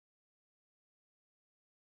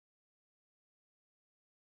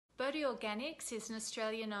Bodhi Organics is an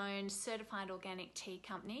Australian-owned certified organic tea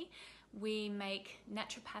company. We make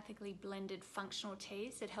naturopathically blended functional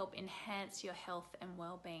teas that help enhance your health and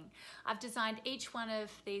well-being. I've designed each one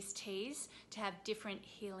of these teas to have different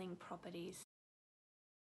healing properties.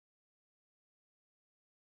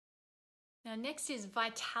 Now next is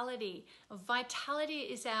Vitality. Vitality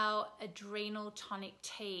is our adrenal tonic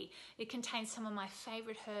tea. It contains some of my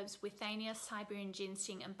favorite herbs, Withania, Siberian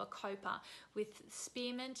ginseng and bacopa, with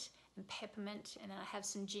spearmint and peppermint, and then I have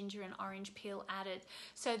some ginger and orange peel added.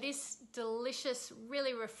 So this delicious,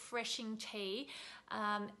 really refreshing tea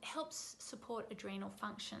helps support adrenal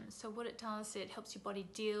function. So what it does, it helps your body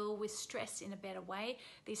deal with stress in a better way.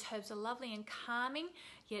 These herbs are lovely and calming,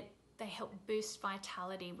 yet they help boost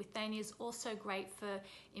vitality. Withania is also great for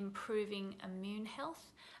improving immune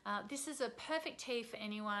health. This is a perfect tea for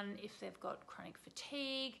anyone if they've got chronic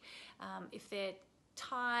fatigue, if they're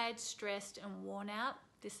tired, stressed and worn out.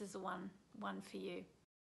 This is the one for you.